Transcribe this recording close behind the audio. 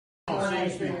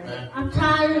right there. I'm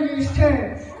tired of this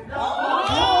church.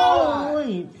 Oh,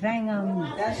 wait, hang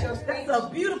on. That's your speech. That's a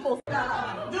beautiful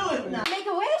style. Do it now. Make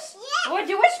a wish? Yeah. What'd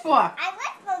you wish for? I wish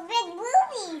for big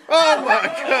booty. Oh my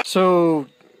God. So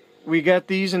we got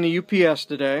these in the UPS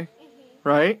today,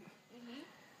 right?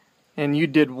 And you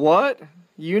did what?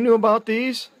 You knew about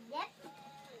these? Yep.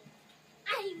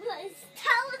 I was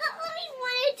telling Mommy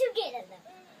wanted to get them.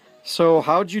 So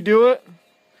how'd you do it?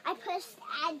 I pressed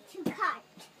add to cart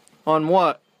On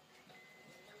what?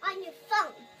 on your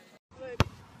phone.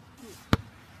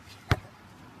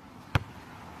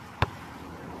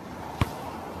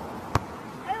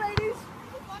 Hey, ladies.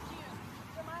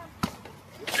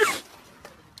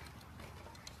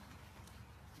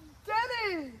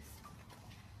 Dennis!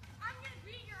 I'm gonna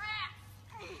beat your ass.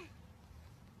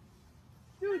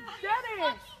 Dude,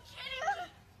 Dennis!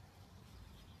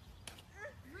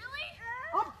 Really?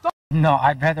 No,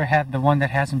 I'd rather have the one that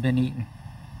hasn't been eaten.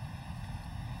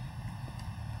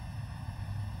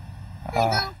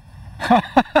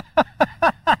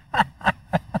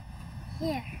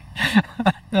 Here.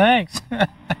 Thanks. $50. I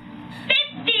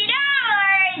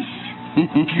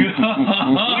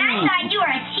thought you were a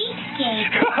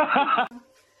cheapskate.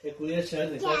 Daddy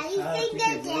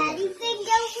finger, Daddy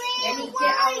finger,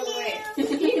 where are you?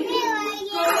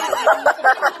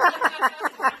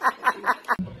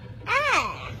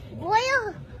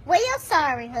 Where your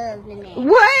sorry husband at?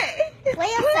 What? Where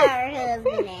your sorry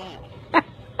husband at?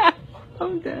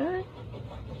 I'm done.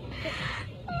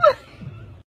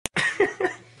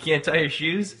 Can't tie your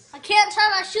shoes? I can't tie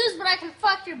my shoes, but I can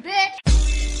fuck your bitch.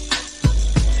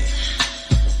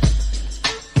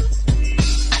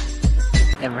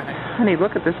 Honey,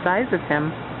 look at the size of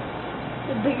him.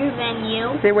 They're bigger than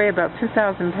you. They weigh about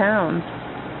 2,000 pounds.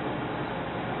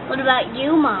 What about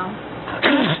you, Mom?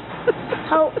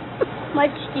 How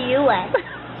much do you weigh?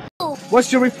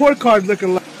 What's your report card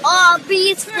looking like? Oh,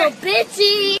 B's for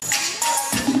bitchy.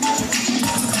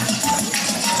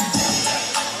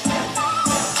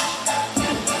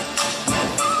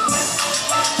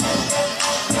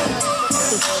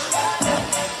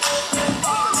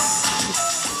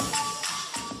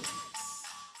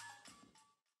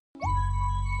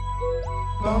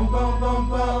 Boom, boom, boom,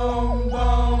 boom,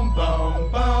 boom,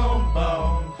 boom, boom, boom, boom.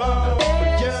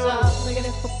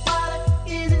 Looking for Polly,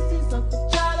 easy see something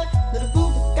Charlie. Little boo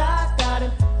guys got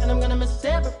him, and I'm gonna miss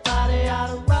everybody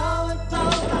out of rolling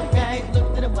close. My gang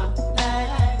looked at a wild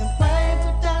flag and played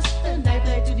for dust, and they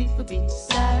played too deep for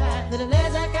B-side. Little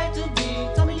legs I came to be.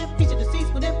 Tell me your feature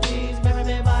deceased, would it please? Marry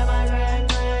me by my grand,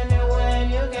 new way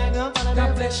you can go follow.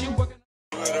 God bless you.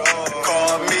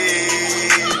 Call me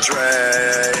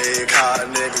Drake, hot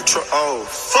nigga. Oh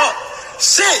fuck,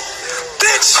 shit,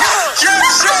 bitch, yeah,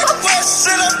 shit, what's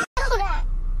it up?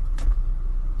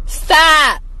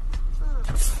 Stop!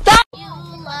 Stop! You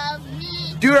love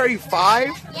me. Dude, are you 5?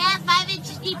 Yeah, 5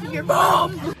 inches deep in your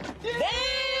bum. It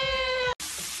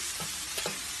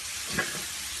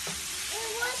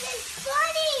wasn't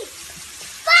funny.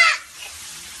 Fuck.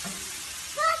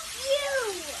 Fuck you.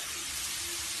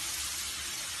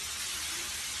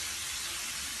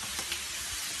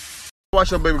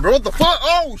 Watch your baby, bro. What the fuck?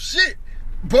 Oh shit,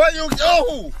 boy,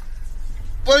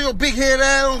 boy, your big head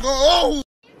ass. Oh.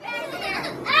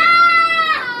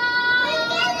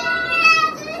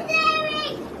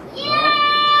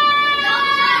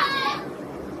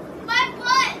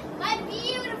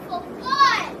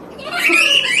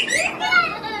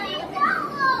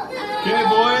 Okay,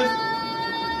 boys.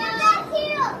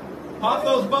 Pop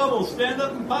those bubbles. Stand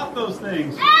up and pop those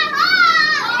things.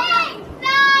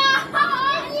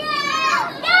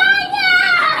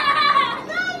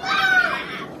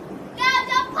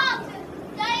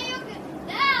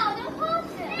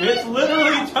 It's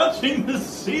literally touching the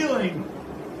ceiling.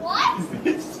 What?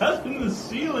 It's touching the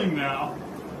ceiling now.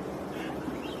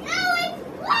 No, it's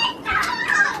what?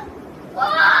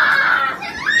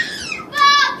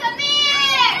 Mom, come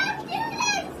here!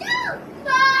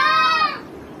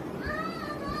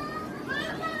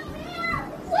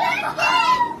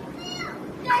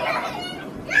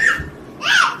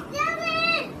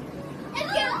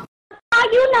 All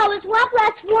you know is 1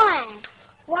 plus 1.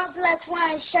 1 plus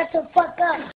 1, shut the fuck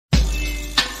up.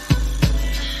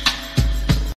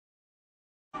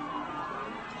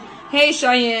 Hey,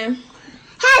 Cheyenne.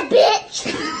 Hey,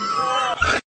 bitch!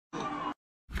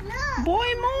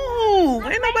 Boy, move.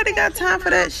 Ain't nobody got time for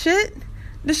that shit.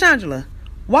 DeShangela,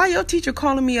 why your teacher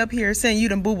calling me up here saying you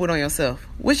done boo-booed on yourself?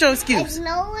 What's your excuse? There's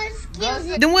no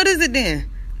excuse. Then what is it then?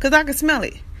 Because I can smell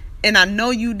it. And I know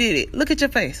you did it. Look at your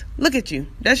face. Look at you.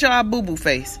 That's your boo-boo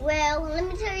face. Well, let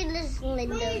me tell you this,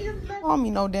 Linda. Call me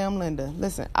no damn Linda.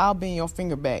 Listen, I'll bend your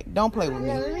finger back. Don't play with me.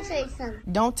 No, let me tell you something.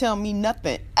 Don't tell me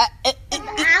nothing. If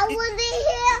I wasn't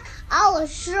here, I would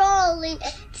surely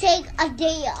take a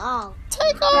day off.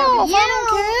 Take off. You, I don't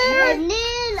care. and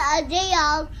then a day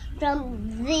off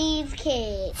from these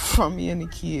kids. From me and the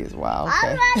kids. Wow, okay.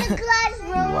 I'm not in the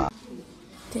classroom. Wow.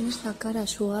 Tienes la cara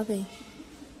suave.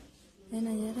 ¿Ven,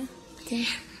 Nayara?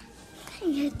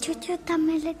 Yo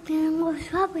también le tengo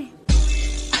suave.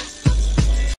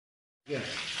 Yeah.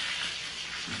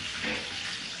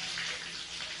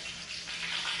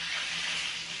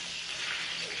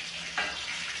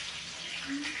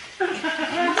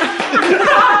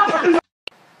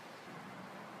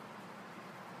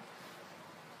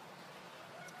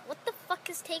 What the fuck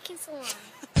is taking so long?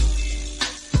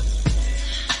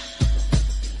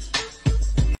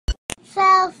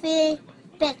 Selfie.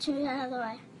 Bet you the other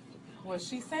way. What's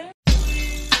she saying?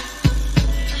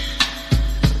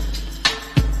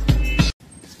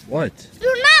 What?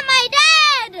 You're not my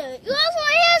dad! You also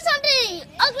want to hear something!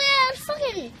 Ugly ass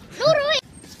fucking noodle.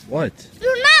 What?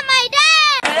 You're not my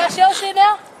dad! Hey, that's your shit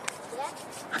now? Yeah.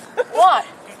 What?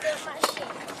 That's my shit.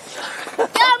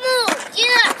 Y'all move!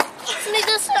 Yeah! This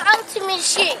nigga's some ultimate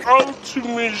shit.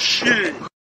 Ultimate shit.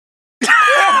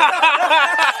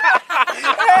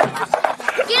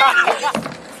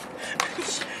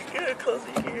 Get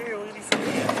closer here.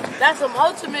 That's some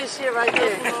ultimate shit right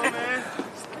there.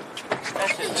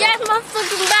 He jacked my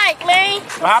fucking bike, man.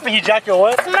 What happened? You jacked your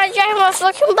what? Somebody jacked my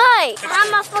fucking bike. I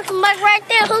had my fucking bike right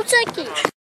there. Who took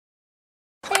it?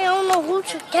 I don't know who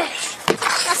took that.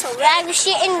 That's some ragged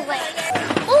shit anyway.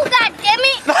 Oh,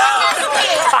 goddammit.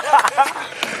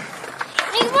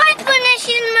 Nigga, why you putting that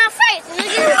shit in my face,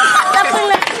 nigga? Stop putting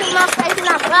that shit in my face and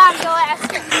I'll block your ass.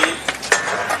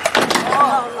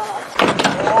 Oh, Lord.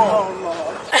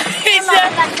 He I'm said,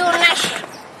 not doing that shit.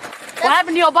 what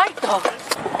happened to your bike, though?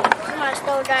 Somebody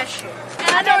stole that shit.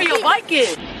 I know where your bike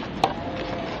is.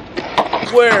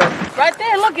 Where? Right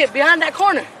there, look it, behind that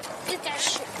corner. Get that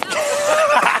shit.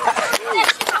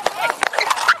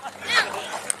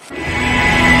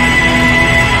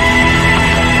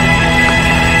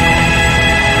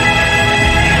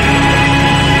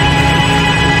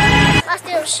 That's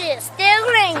still shit. Still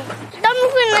green. Don't be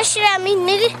putting that shit at me,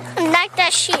 nigga. I like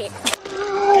that shit.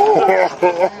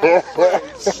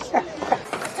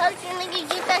 Told you, nigga,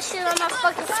 get that shit on my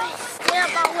fucking face. Get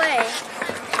out my way.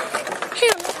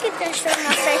 Here, let's get that shit on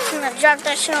my face and I drop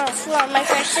that shit on the floor and make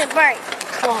that shit break.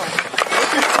 Come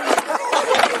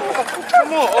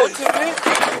on, ultimate.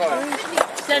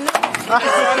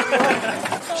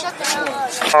 Shut the hell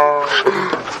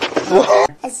up.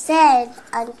 I said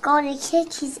I'm going to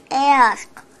kick his ass.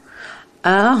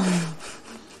 Oh.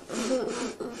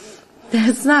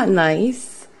 That's not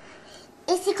nice.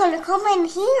 If he's going to come in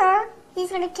here, he's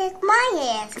going to kick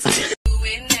my ass.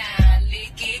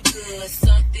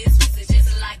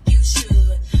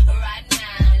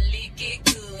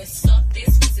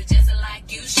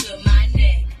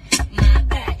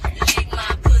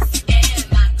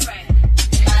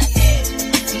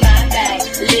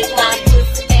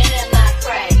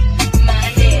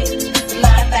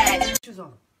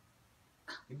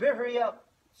 You better hurry up.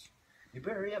 You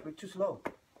better hurry up. You're too slow.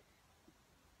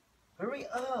 Hurry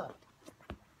up.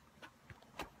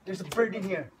 There's a bird in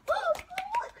here.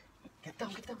 Get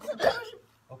down, get down, get down.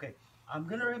 Okay, I'm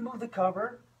gonna remove the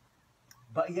cover,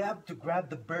 but you have to grab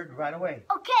the bird right away.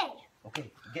 Okay.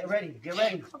 Okay, get ready, get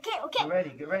ready. Okay, okay. Get ready,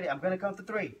 get ready. I'm gonna count to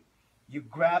 3. You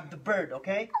grab the bird,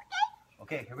 okay?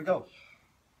 Okay, here we go.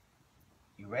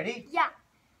 You ready? Yeah.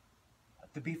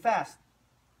 Have to be fast.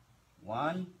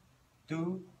 1,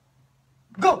 2,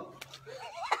 go!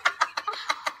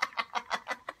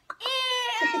 Ew.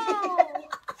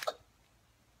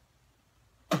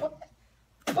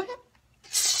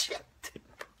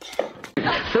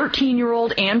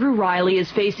 13-year-old Andrew Riley is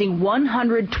facing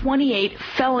 128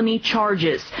 felony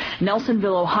charges.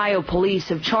 Nelsonville, Ohio police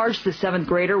have charged the 7th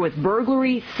grader with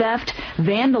burglary, theft,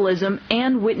 vandalism,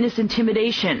 and witness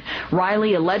intimidation.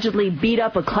 Riley allegedly beat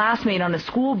up a classmate on a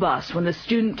school bus when the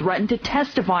student threatened to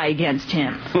testify against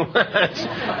him.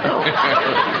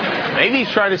 Maybe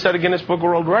he's trying to set a Guinness Book of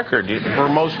World Record for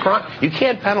most crime. You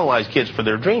can't penalize kids for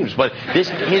their dreams, but this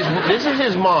is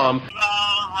his mom.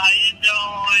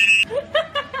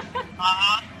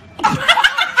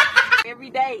 Every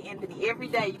day, Anthony, every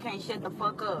day you can't shut the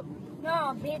fuck up.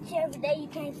 No, bitch, every day you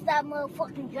can't stop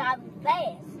motherfucking driving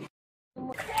fast. I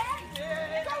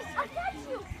got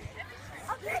you.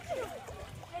 I got you.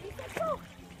 Ready, set, go.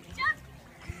 Jump.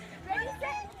 Ready,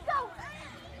 set, go.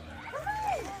 Come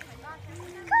on.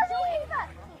 Come on.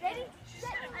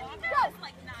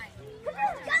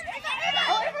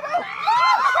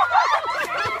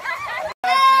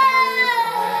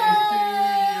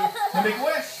 To make a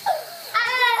wish.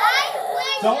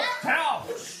 Don't tell.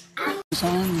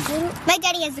 My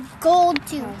daddy has a gold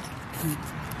tooth.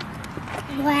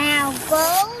 Wow,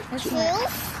 gold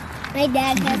tooth? My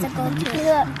dad has a gold tooth.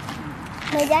 Look,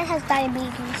 my dad has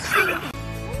diabetes.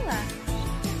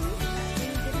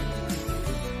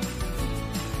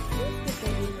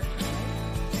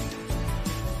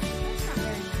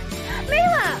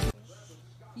 Mila!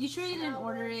 You sure you didn't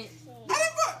order it?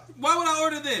 Why would I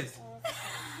order this?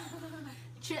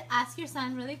 Ask your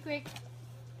son really quick.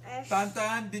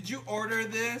 Tantan, did you order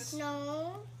this?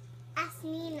 No. Ask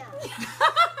Nina.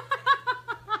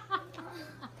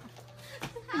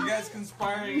 You guys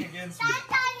conspiring against me.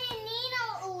 Tantan and Nina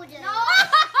ordered. No.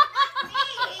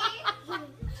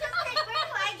 Just like, where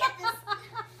do I get this?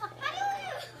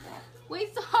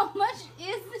 Wait, so how much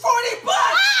is this? $40!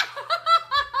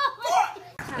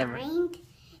 Kind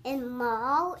and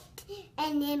mild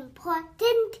and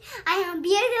important. I am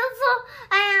beautiful.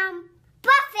 I am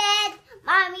buffet.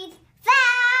 Mommy's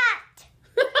fat.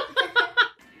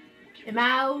 Am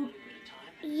I?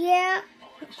 Yeah,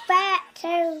 fat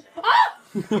too.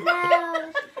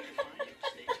 No.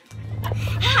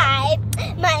 Hi,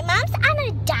 my mom's on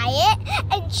a diet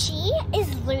and she is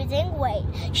losing weight.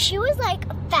 She was like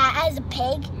fat as a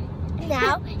pig.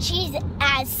 Now she's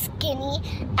as skinny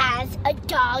as a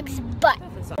dog's butt.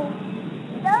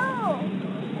 No,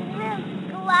 this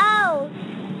gross.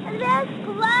 This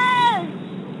gross.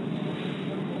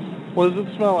 What does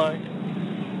it smell like?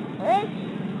 It's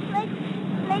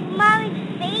like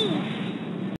mommy's face.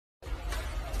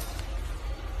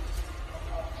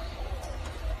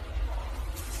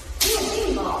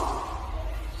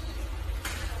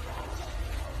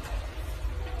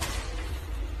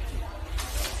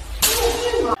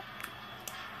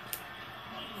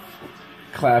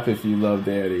 Clap if you love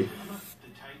daddy.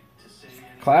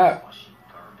 Clap.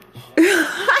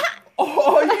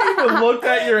 Oh, you even looked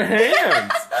at your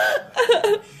hands.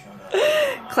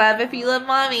 Clap if you love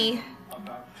mommy.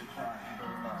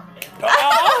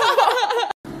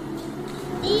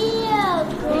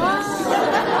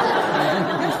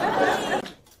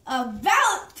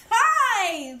 About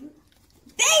time!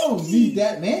 I don't need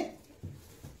that, man.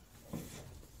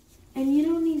 And you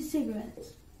don't need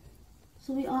cigarettes.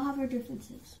 So we all have our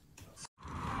differences.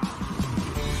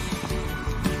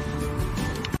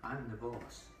 I'm the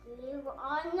boss. You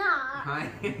are not. I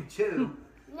am too.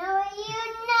 No,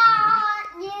 you're not,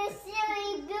 you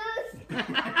silly goose.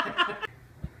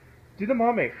 Do the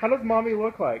mommy. How does mommy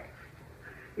look like?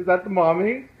 Is that the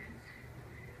mommy?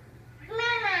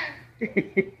 Mama.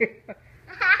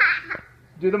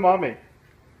 Do the mommy.